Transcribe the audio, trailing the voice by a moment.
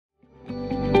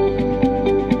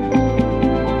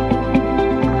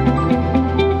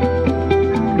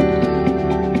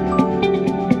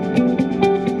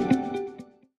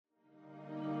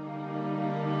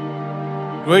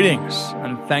Greetings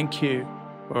and thank you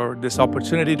for this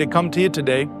opportunity to come to you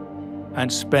today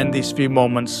and spend these few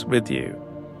moments with you.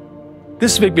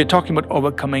 This week we're talking about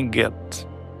overcoming guilt.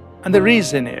 And the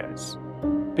reason is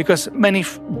because many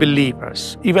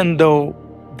believers, even though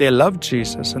they love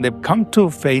Jesus and they've come to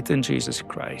faith in Jesus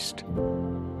Christ,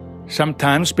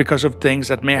 sometimes because of things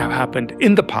that may have happened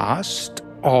in the past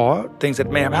or things that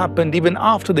may have happened even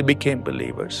after they became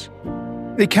believers,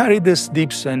 they carry this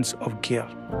deep sense of guilt.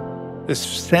 This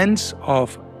sense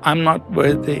of, I'm not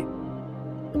worthy.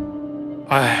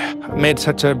 I made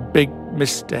such a big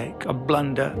mistake, a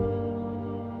blunder.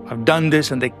 I've done this,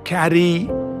 and they carry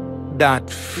that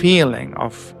feeling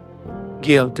of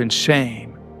guilt and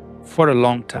shame for a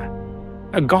long time.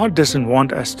 Now, God doesn't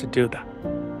want us to do that.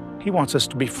 He wants us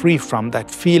to be free from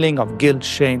that feeling of guilt,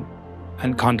 shame,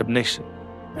 and condemnation.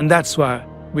 And that's why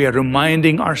we are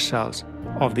reminding ourselves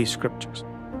of these scriptures.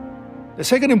 The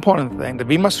second important thing that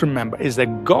we must remember is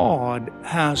that God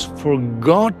has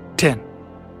forgotten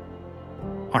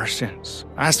our sins.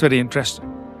 That's very interesting.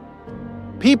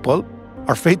 People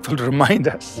are faithful to remind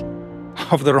us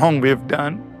of the wrong we've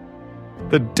done.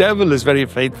 The devil is very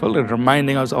faithful in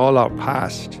reminding us all our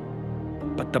past.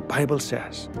 But the Bible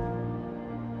says,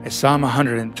 in Psalm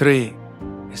 103,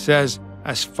 it says,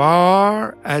 as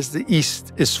far as the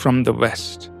east is from the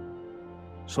west,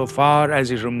 so far as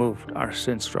He removed our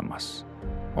sins from us.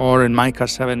 Or in Micah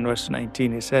 7 verse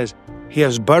 19, He says, He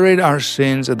has buried our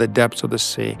sins at the depths of the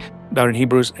sea. Now in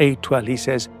Hebrews 8:12, He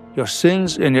says, your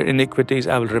sins and your iniquities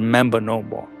I will remember no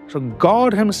more. So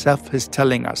God Himself is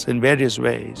telling us in various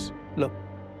ways, look,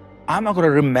 I'm not going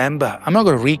to remember, I'm not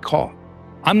going to recall,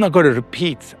 I'm not going to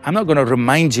repeat, I'm not going to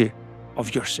remind you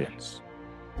of your sins.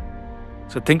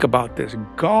 So think about this.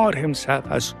 God Himself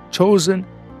has chosen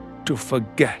to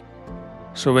forget.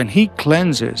 So when He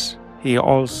cleanses, He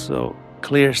also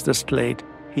clears the slate.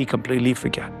 He completely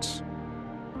forgets.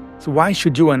 So why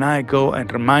should you and I go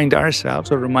and remind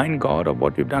ourselves or remind God of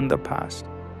what we've done in the past?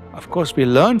 Of course, we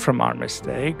learn from our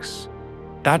mistakes.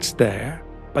 That's there.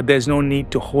 But there's no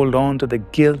need to hold on to the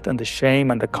guilt and the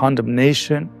shame and the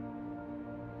condemnation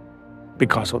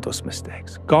because of those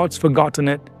mistakes. God's forgotten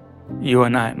it. You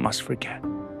and I must forget.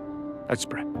 Let's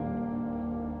pray.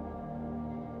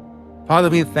 Father,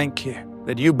 we thank you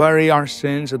that you bury our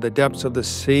sins at the depths of the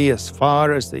sea, as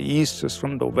far as the east is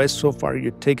from the west, so far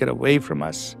you take it away from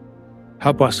us.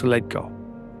 Help us to let go.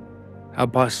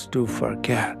 Help us to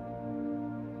forget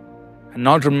and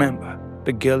not remember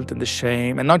the guilt and the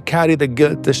shame, and not carry the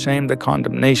guilt, the shame, the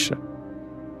condemnation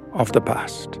of the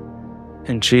past.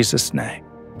 In Jesus' name,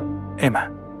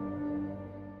 amen.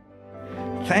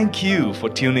 Thank you for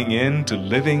tuning in to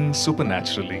Living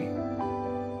Supernaturally.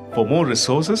 For more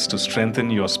resources to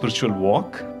strengthen your spiritual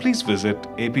walk, please visit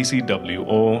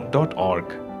apcwo.org.